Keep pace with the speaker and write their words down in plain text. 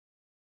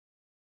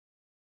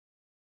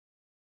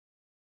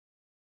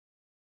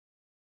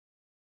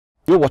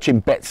You're watching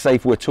Bet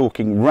Safe. We're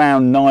talking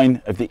round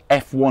 9 of the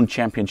F1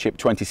 Championship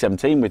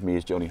 2017. With me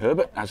is Johnny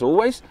Herbeert, as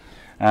always.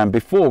 And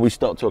before we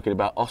start talking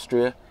about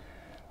Austria,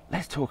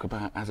 let's talk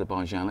about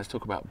Azerbaijan. Let's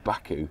talk about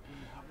Baku.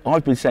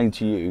 I've been saying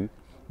to you,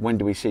 when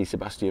do we see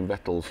Sebastian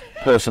Vettel's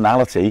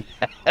personality?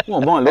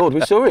 Well, my lord,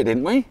 we saw it,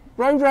 didn't we?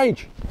 Road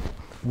rage.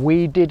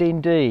 We did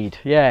indeed,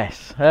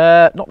 yes.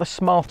 Not the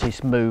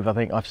smartest move I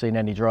think I've seen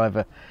any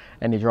driver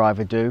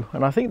do.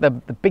 And I think the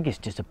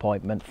biggest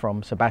disappointment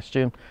from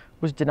Sebastian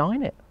was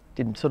denying it.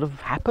 Didn't sort of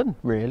happen,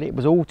 really. It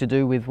was all to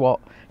do with what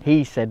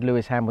he said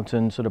Lewis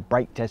Hamilton sort of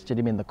brake tested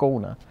him in the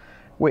corner,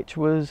 which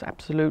was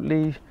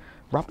absolutely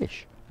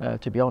rubbish,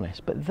 to be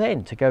honest. But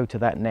then to go to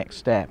that next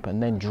step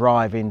and then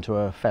drive into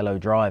a fellow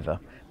driver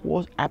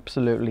was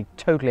absolutely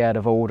totally out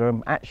of order,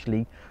 and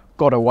actually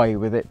got away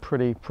with it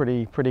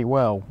pretty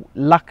well.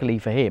 Luckily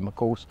for him, of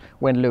course,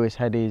 when Lewis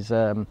had his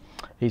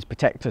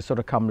protector sort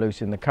of come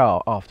loose in the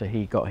car after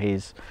he got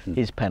his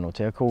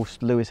penalty, of course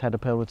Lewis had a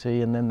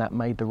penalty, and then that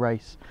made the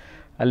race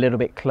a little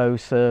bit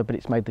closer, but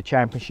it's made the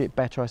championship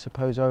better, I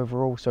suppose,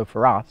 overall. So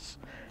for us,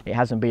 it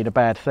hasn't been a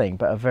bad thing,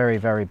 but a very,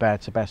 very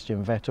bad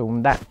Sebastian Vettel,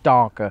 and that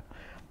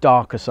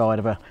darker side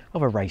of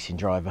a racing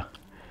driver.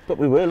 But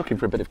we were looking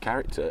for a bit of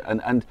character,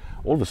 and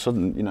all of a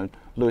sudden, you know,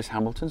 Lewis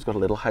Hamilton's got a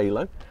little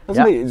halo,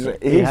 hasn't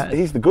he?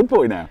 He's the good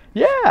boy now.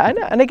 Yeah,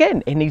 and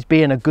again, he's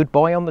being a good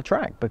boy on the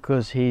track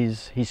because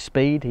his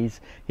speed,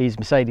 his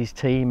Mercedes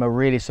team are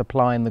really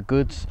supplying the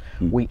goods.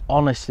 We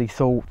honestly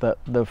thought that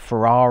the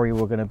Ferrari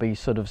were going to be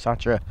sort of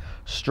such a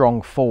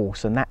strong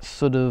force, and that's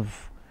sort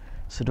of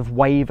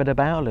wavered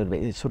about a little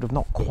bit. It's sort of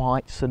not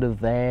quite sort of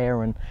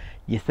there, and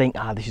you think,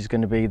 this is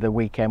going to be the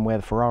weekend where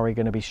the Ferrari are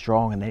going to be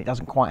strong, and then it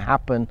doesn't quite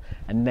happen,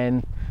 and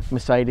then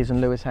Mercedes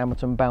and Lewis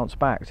Hamilton bounce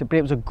back. But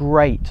it was a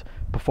great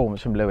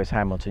performance from Lewis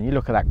Hamilton. You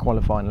look at that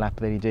qualifying lap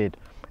that he did,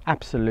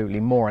 absolutely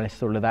more or less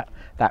sort of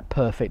that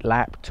perfect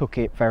lap, took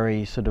it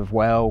very sort of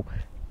well,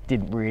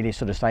 didn't really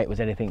sort of say it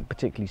was anything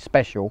particularly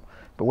special,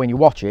 but when you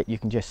watch it, you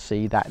can just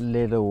see that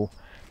little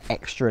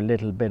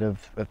bit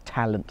of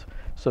talent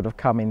sort of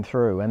coming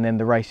through. And then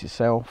the race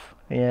itself,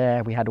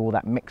 yeah, we had all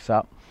that mix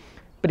up,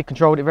 but he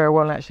controlled it very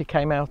well and actually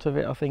came out of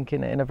it, I think,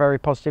 in a very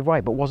positive way.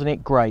 But wasn't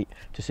it great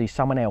to see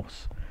someone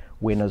else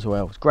win as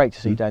well? It's great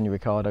to see Daniel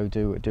Ricciardo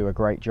do a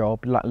great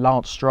job.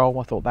 Lance Stroll,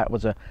 I thought that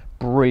was a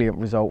brilliant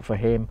result for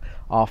him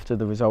after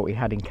the result he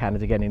had in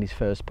Canada, getting his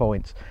first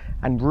points,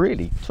 and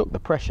really took the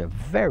pressure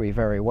very,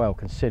 very well,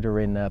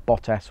 considering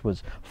Bottas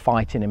was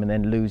fighting him and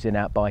then losing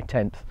out by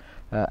 10th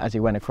as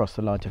he went across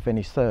the line to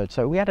finish third.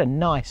 So we had a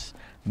nice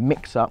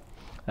mix-up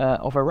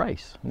of a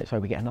race, and let's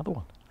hope we get another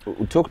one.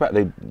 We'll talk about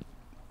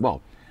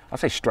I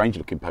say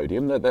strange-looking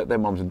podium. Their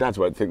mums and dads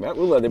won't think that,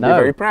 will they? They'll be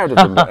very proud of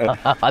them.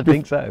 I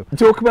think so.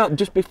 Talk about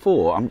just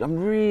before. I'm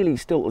really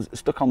still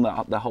stuck on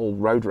the whole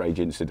road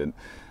rage incident.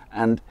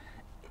 And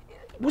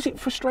was it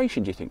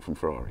frustration, do you think, from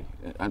Ferrari,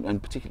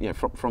 and particularly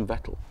from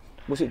Vettel?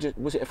 Was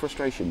it a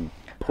frustration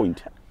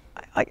point?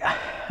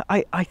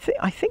 I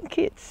think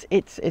it's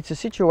a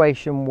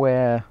situation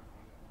where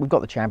we've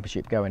got the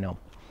championship going on.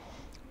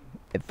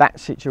 At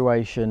that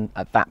situation,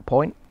 at that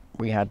point,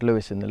 we had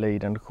Lewis in the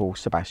lead and of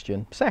course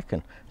Sebastian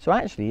second. So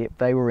actually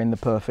they were in the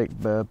perfect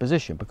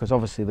position, because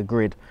obviously the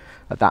grid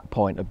at that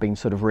point had been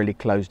sort of really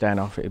closed down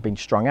after it had been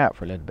strung out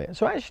for a little bit.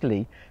 So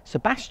actually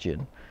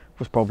Sebastian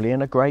was probably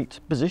in a great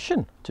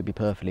position, to be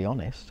perfectly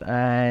honest,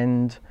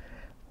 and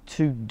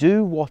to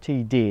do what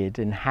he did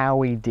and how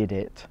he did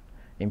it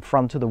in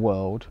front of the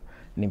world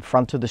and in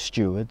front of the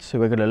stewards,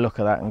 who are going to look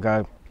at that and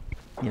go,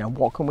 you know,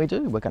 what can we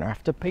do? We're going to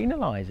have to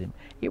penalise him.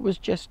 It was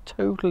just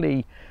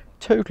totally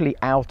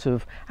out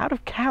of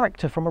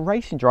character from a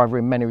racing driver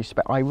in many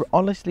respects. I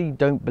honestly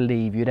don't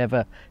believe you'd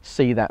ever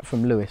see that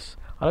from Lewis.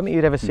 I don't think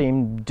you'd ever see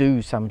him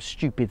do some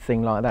stupid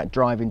thing like that,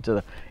 drive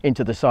into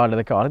the side of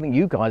the car. I don't think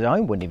you guys at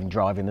home wouldn't even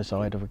drive in the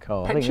side of a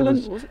car.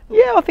 Petulant, was it?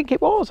 Yeah, I think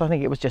it was. I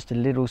think it was just a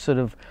little sort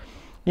of,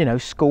 you know,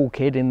 school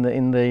kid in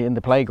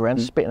the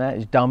playground, spitting out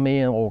his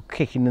dummy or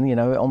kicking, you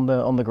know,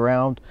 on the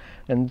ground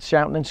and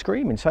shouting and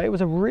screaming. So it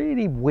was a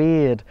really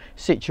weird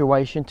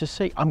situation to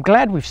see. I'm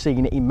glad we've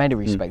seen it in many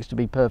respects, to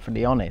be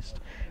perfectly honest,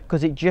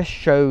 because it just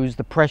shows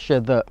the pressure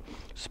that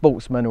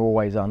sportsmen are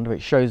always under.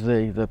 It shows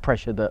the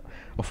pressure that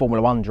a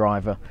Formula One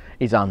driver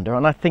is under,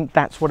 and I think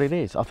that's what it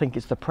is. I think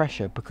it's the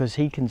pressure, because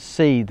he can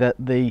see that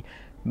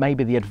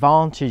maybe the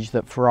advantage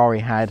that Ferrari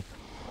had,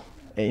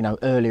 you know,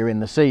 earlier in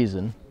the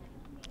season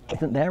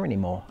isn't there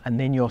anymore. And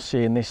then you're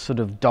seeing this sort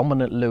of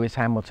dominant Lewis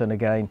Hamilton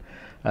again,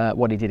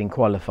 what he did in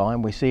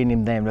qualifying. We're seeing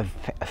him then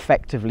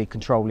effectively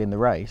controlling the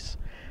race,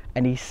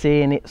 and he's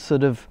seeing it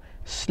sort of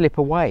slip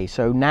away.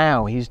 So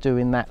now he's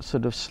doing that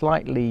sort of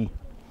slightly,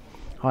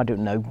 I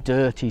don't know,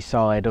 dirty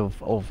side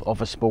of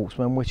a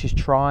sportsman, which is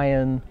try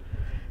and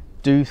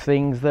do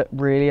things that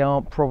really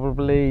aren't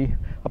probably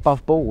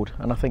above board.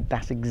 And I think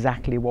that's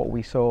exactly what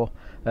we saw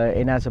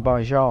in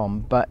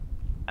Azerbaijan. But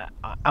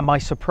am I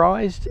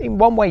surprised? In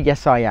one way,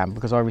 yes, I am,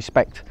 because I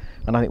respect,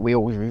 and I think we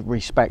all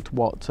respect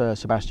what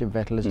Sebastian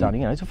Vettel has done.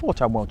 You know, he's a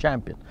 4-time world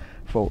champion,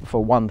 for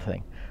one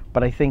thing.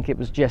 But I think it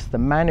was just the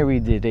manner he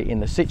did it, in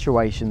the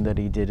situation that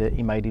he did it.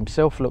 He made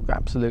himself look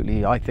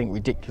absolutely, I think,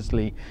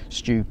 ridiculously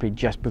stupid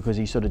just because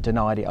he sort of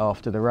denied it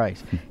after the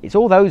race. It's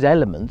all those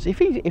elements. If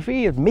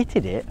he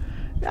admitted it,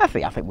 I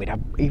think we'd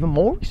have even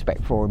more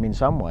respect for him in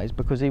some ways,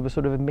 because he was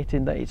sort of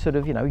admitting that he sort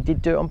of, you know, he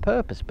did do it on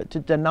purpose. But to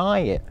deny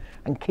it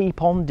and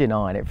keep on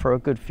denying it for a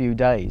good few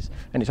days,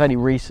 and it's only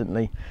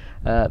recently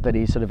that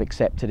he sort of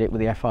accepted it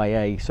with the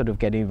FIA sort of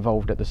getting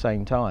involved at the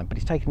same time. But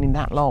it's taken him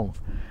that long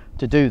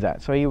to do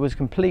that, so he was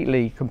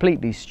completely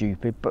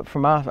stupid. But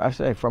from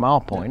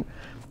our point,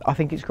 I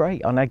think it's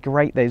great. And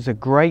there's a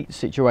great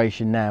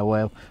situation now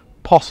where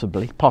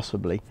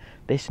possibly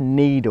this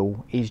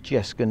needle is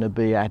just going to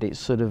be at its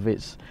sort of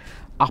its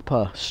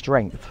upper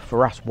strength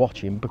for us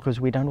watching,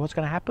 because we don't know what's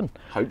going to happen.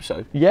 Hope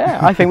so. Yeah,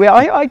 I think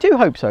I do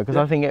hope so, because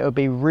I think it would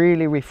be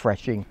really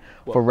refreshing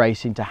for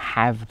racing to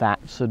have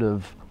that sort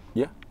of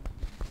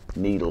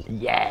needle.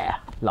 Yeah,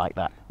 like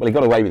that. Well, he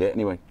got away with it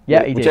anyway.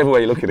 Yeah, he did. Whichever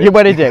way you look at it. Yeah,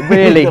 well, he did.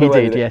 Really, he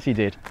did. Yes, he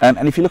did.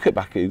 And if you look at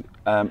Baku,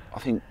 I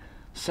think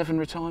 7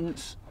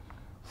 retirements,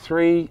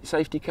 3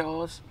 safety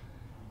cars.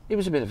 It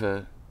was a bit of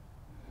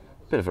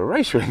a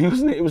race, really,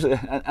 wasn't it? It was,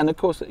 and of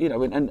course, you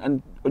know,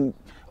 and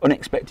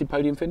unexpected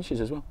podium finishes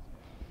as well.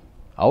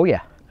 Oh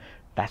yeah,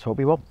 that's what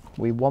we want.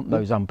 We want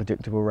those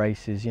unpredictable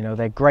races. You know,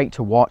 they're great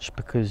to watch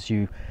because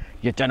you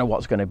don't know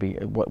what's going to be,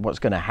 what's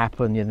going to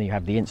happen. And you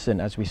have the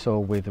incident, as we saw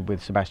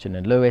with Sebastian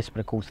and Lewis, but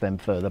of course then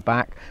further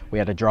back we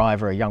had a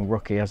driver, a young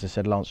rookie, as I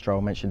said, Lance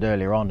Stroll mentioned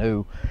earlier on,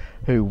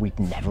 who we'd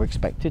never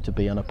expected to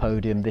be on a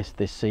podium this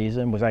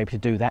season, was able to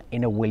do that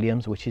in a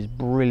Williams, which is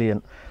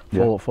brilliant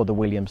for the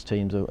Williams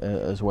teams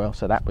as well.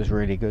 So that was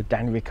really good.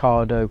 Daniel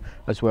Ricciardo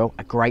as well,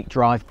 a great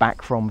drive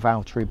back from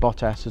Valtteri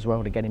Bottas as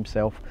well to get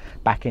himself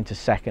back into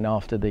second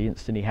after the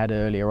incident he had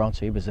earlier on.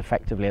 So he was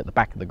effectively at the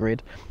back of the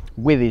grid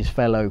with his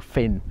fellow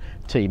Finn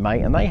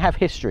teammate, and they have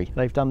history.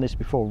 They've done this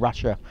before.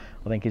 Russia,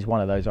 I think, is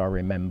one of those I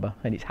remember,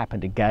 and it's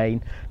happened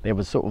again. There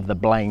was sort of the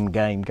blame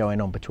game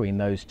going on between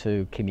those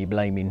two, Kimi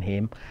blaming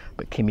him,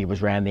 but Kimi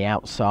was round the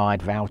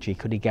outside. Valtteri,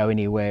 could he go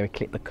anywhere? He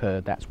clipped the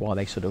curb. That's why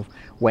they sort of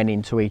went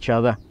into each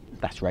other.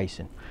 That's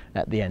racing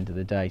at the end of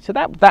the day. So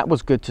that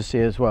was good to see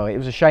as well. It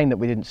was a shame that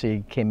we didn't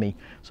see Kimi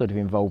sort of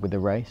involved with the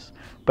race,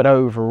 but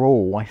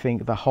overall I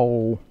think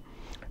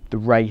the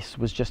race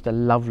was just a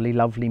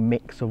lovely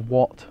mix of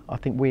what I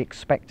think we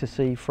expect to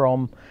see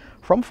from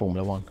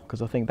Formula One,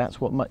 because I think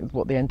that's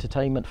what the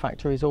entertainment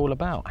factor is all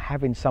about,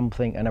 having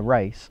something in a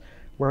race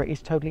where it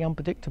is totally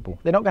unpredictable.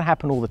 They're not going to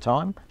happen all the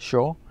time,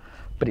 sure,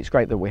 but it's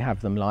great that we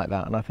have them like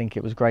that. And I think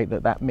it was great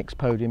that mixed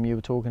podium you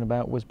were talking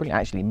about was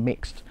brilliant, actually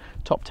mixed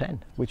top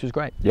 10, which was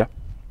great. Yeah.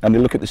 And you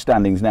look at the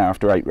standings now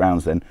after 8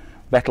 rounds then.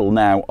 Vettel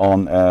now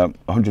on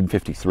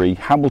 153,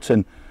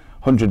 Hamilton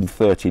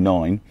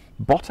 139,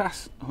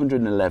 Bottas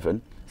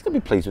 111. He's going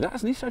to be pleased with that,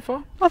 hasn't he, so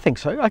far? I think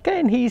so.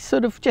 Again, he's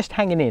sort of just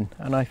hanging in,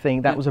 and I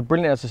think that was a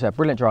brilliant, as I said,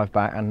 brilliant drive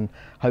back, and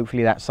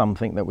hopefully that's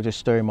something that will just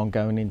stir him on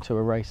going into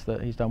a race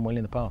that he's done well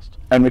in the past.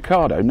 And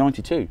Ricciardo,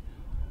 92.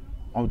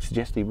 I would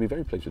suggest he'd be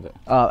very pleased with that.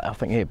 I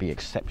think he'd be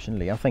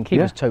exceptionally. I think he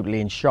was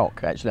totally in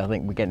shock, actually. I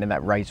think we're getting in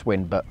that race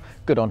win, but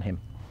good on him.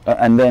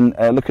 And then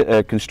look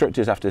at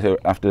constructors after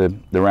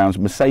the rounds.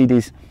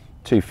 Mercedes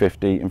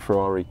 250 and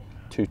Ferrari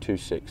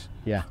 226.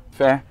 Yeah.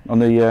 Fair on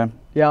the...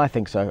 Yeah, I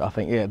think so. I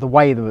think, the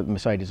way the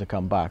Mercedes have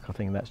come back, I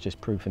think that's just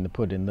proof in the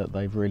pudding that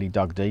they've really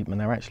dug deep, and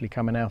they're actually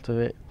coming out of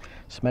it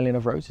smelling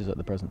of roses at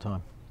the present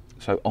time.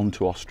 So on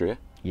to Austria.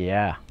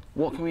 Yeah.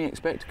 What can we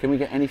expect? Can we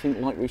get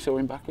anything like we saw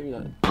in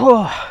Baku?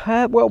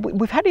 Well,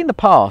 we've had it in the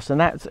past,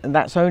 and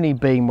that's only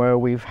been where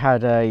we've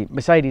had a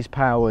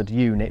Mercedes-powered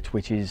unit,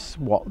 which is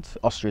what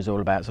Austria's all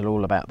about. It's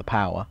all about the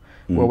power.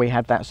 Where we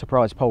had that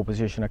surprise pole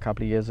position a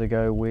couple of years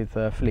ago with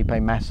Felipe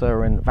Massa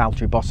and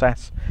Valtteri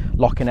Bottas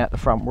locking out the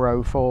front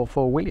row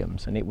for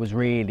Williams, and it was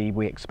really,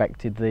 we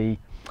expected the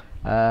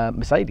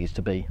Mercedes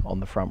to be on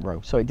the front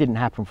row, so it didn't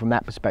happen from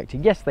that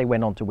perspective. Yes, they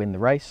went on to win the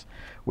race,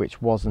 which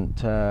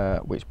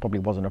probably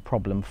wasn't a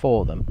problem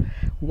for them.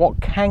 What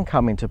can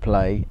come into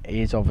play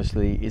is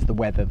obviously the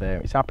weather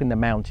there. It's up in the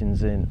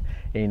mountains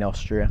in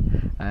Austria,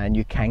 and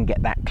you can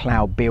get that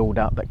cloud build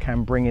up that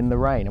can bring in the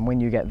rain, and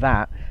when you get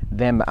that,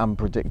 them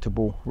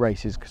unpredictable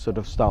races sort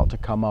of start to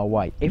come our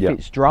way. If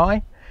it's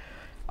dry,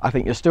 I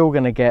think you're still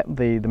going to get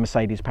the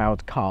Mercedes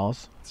powered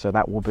cars, so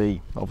that will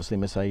be obviously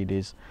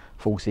Mercedes,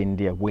 Force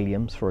India,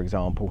 Williams for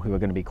example, who are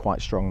going to be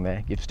quite strong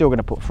there. You're still going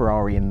to put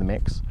Ferrari in the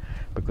mix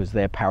because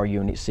their power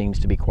unit seems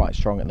to be quite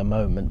strong at the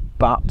moment,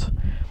 but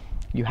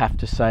you have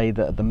to say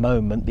that at the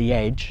moment the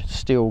edge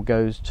still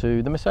goes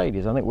to the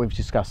Mercedes. I think we've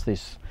discussed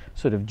this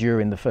sort of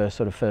during the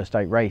first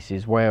 8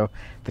 races, where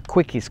the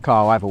quickest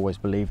car I've always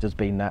believed has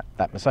been that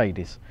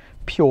Mercedes.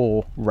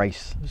 Pure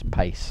race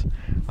pace.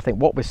 I think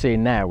what we're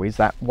seeing now is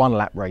that 1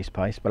 lap race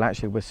pace, but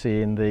actually we're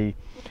seeing the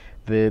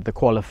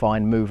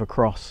qualifying move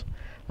across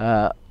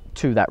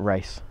to that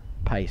race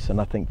pace,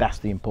 and I think that's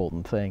the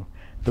important thing.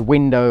 The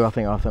window, I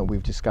think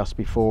we've discussed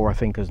before, I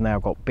think has now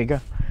got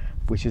bigger,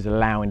 which is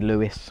allowing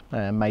Lewis,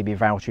 maybe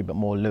Valtteri, but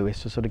more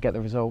Lewis, to sort of get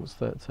the results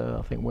that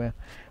I think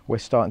we're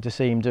starting to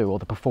see him do, or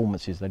the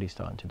performances that he's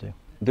starting to do.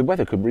 The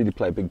weather could really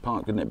play a big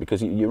part, couldn't it?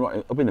 Because you're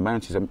right, up in the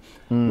mountains,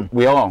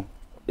 we are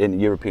in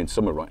European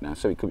summer right now,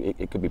 so it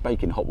could be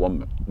baking hot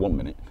one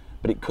minute,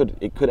 but it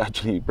could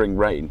actually bring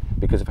rain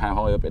because of how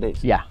high up it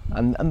is. Yeah,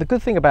 and the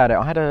good thing about it,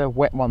 I had a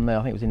wet one there,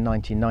 I think it was in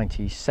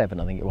 1997,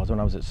 I think it was, when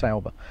I was at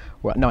Sauber,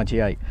 well,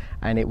 98,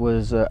 and it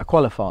was a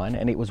qualifying,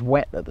 and it was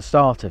wet at the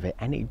start of it,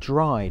 and it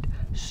dried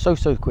so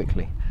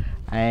quickly,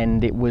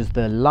 and it was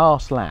the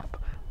last lap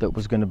that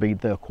was going to be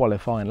the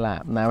qualifying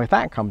lap. Now if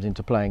that comes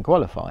into play in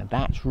qualifying,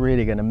 that's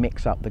really going to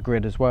mix up the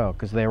grid as well,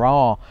 because there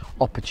are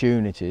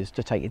opportunities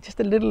to take just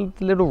a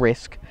little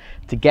risk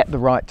to get the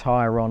right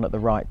tyre on at the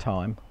right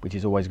time, which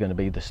is always going to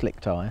be the slick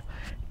tyre.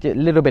 A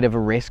little bit of a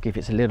risk if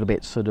it's a little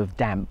bit sort of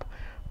damp,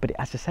 but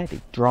as I said,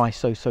 it dries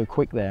so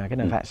quick there. I don't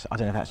know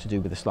if that's to do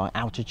with the slight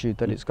altitude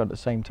that it's got at the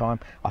same time.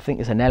 I think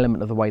there's an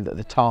element of the way that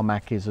the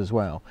tarmac is as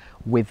well,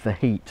 with the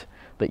heat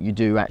that you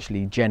do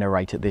actually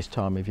generate at this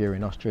time of year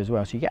in Austria as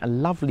well. So you get a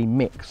lovely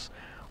mix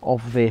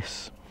of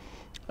this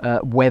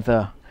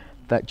weather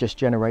that just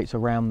generates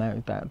around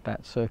that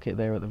circuit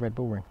there at the Red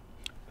Bull Ring.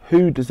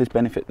 Who does this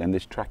benefit then,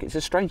 this track? It's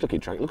a strange looking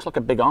track. It looks like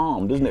a big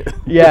arm, doesn't it?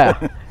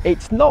 Yeah,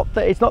 it's not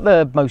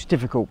the most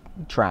difficult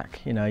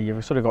track. You know,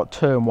 you've sort of got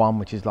turn one,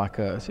 which is like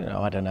a, you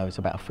know, I don't know, it's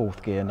about a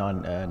fourth gear,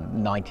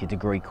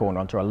 90-degree corner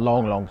onto a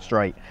long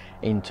straight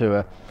into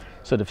a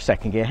sort of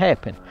second gear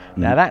hairpin.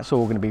 Now that's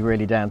all going to be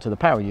really down to the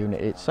power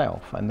unit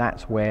itself, and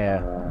that's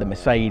where the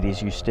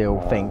Mercedes, you still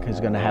think, is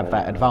going to have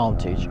that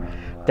advantage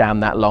down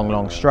that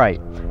long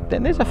straight.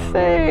 Then there's a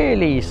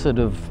fairly sort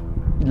of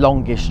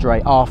longish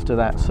straight after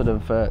that sort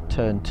of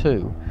turn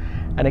two,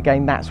 and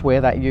again that's where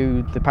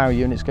the power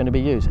unit's going to be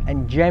used,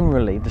 and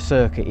generally the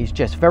circuit is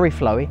just very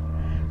flowy,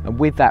 and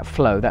with that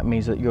flow that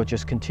means that you're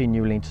just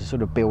continuing to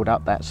sort of build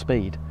up that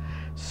speed.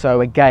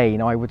 So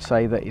again, I would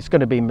say that it's got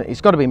to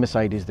be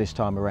Mercedes this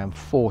time around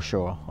for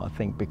sure. I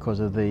think because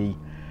of the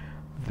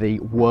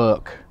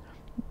work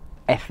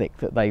ethic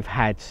that they've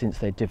had since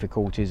their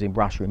difficulties in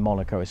Russia and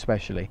Monaco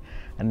especially,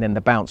 and then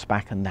the bounce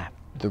back and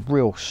the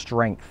real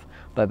strength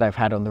that they've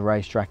had on the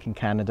racetrack in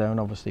Canada, and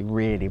obviously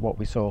really what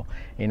we saw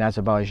in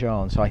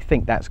Azerbaijan. So I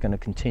think that's going to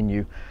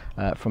continue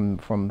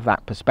from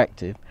that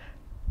perspective.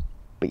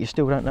 But you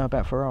still don't know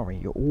about Ferrari.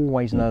 You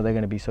always know they're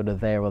going to be sort of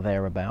there or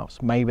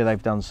thereabouts. Maybe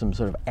they've done some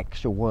sort of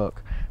extra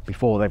work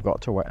before they've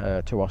got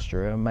to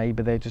Austria, and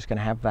maybe they're just going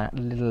to have that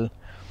little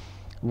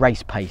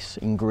race pace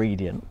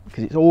ingredient,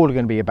 because it's all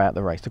going to be about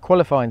the race. The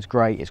qualifying's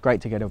great. It's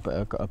great to get a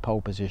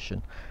pole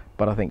position,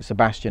 but I think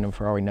Sebastian and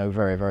Ferrari know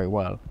very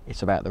well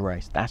it's about the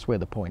race. That's where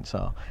the points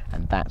are,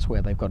 and that's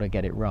where they've got to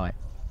get it right.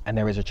 And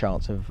there is a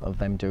chance of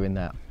them doing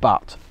that.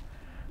 But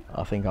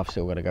I think I've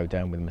still got to go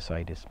down with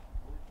Mercedes.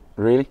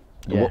 Really?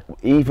 Yeah.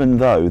 Even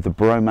though the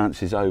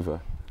bromance is over,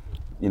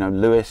 you know,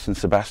 Lewis and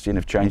Sebastian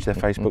have changed their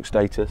Facebook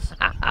status.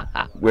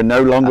 We're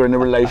no longer in a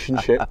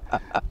relationship.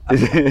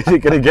 Is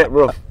it going to get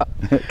rough?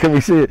 Can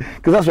we see it?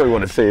 Because that's what we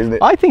want to see, isn't it?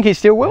 I think it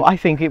still will. I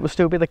think it will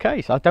still be the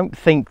case. I don't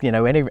think, you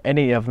know,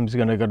 any of them's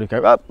going to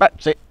go, oh,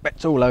 that's it,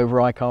 it's all over,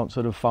 I can't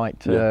sort of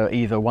fight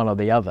either one or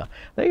the other.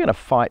 They're going to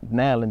fight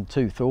nail and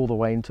tooth all the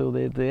way until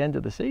the end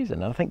of the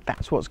season. And I think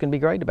that's what's going to be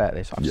great about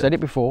this. I've said it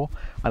before,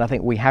 and I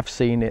think we have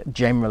seen it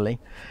generally.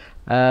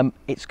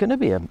 It's going to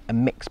be a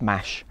mixed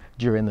mash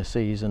during the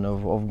season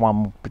of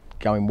one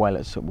going well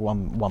at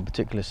one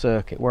particular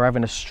circuit. We're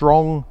having a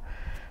strong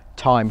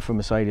time for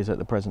Mercedes at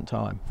the present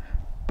time,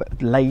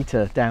 but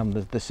later down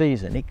the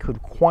season it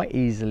could quite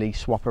easily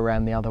swap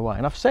around the other way.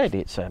 And I've said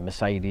it's a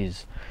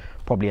Mercedes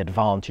probably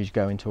advantage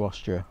going to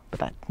Austria, but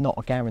that's not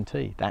a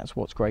guarantee. That's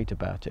what's great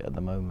about it at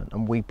the moment,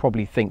 and we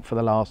probably think for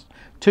the last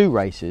two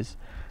races,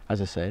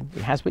 as I said,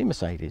 it has been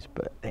Mercedes,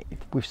 but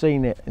we've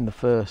seen it in the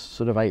first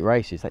sort of 8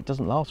 races. That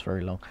doesn't last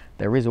very long.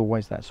 There is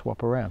always that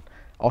swap around.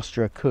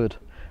 Austria could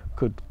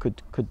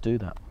do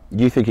that.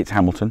 You think it's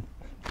Hamilton?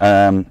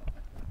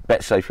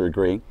 Bet safer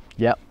agreeing.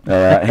 Yep.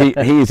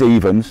 He is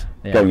evens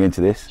going into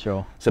this.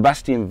 Sure.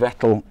 Sebastian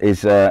Vettel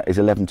is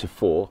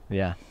 11-4.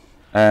 Yeah.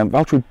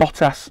 Valtteri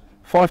Bottas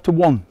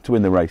 5-1 to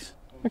win the race.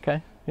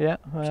 Okay. Yeah,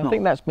 I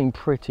think that's been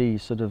pretty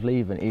sort of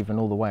even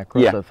all the way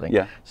across. I think.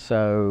 Yeah.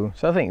 So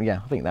I think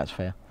that's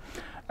fair.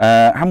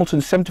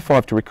 Hamilton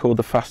 7-5 to record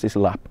the fastest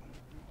lap.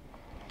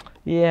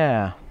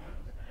 Yeah.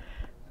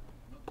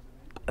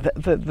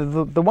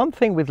 The one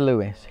thing with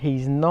Lewis,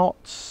 he's not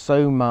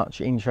so much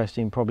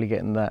interested in probably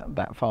getting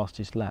that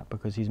fastest lap,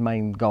 because his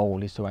main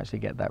goal is to actually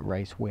get that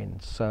race win.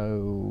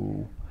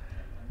 So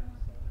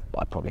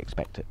I probably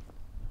expect it.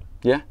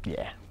 Yeah?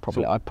 Yeah,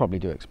 probably. I probably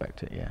do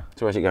expect it, yeah.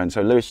 So where's it going?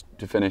 So Lewis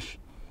to finish,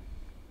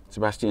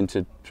 Sebastian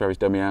to throw his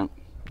dummy out?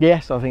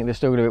 Yes, I think they're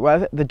still going to be.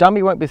 Well, the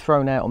dummy won't be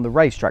thrown out on the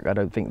racetrack, I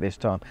don't think, this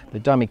time. The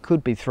dummy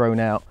could be thrown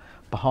out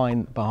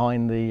behind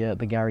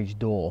the garage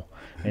door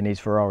in his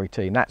Ferrari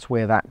team. That's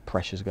where that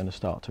pressure's going to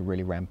start to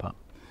really ramp up.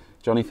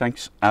 Johnny,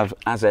 thanks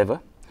as ever.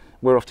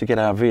 We're off to get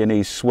our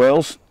Viennese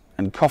swirls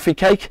and coffee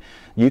cake.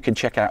 You can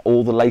check out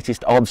all the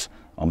latest odds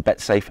on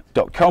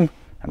betsafe.com,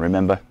 and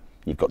remember,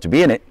 you've got to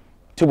be in it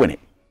to win it.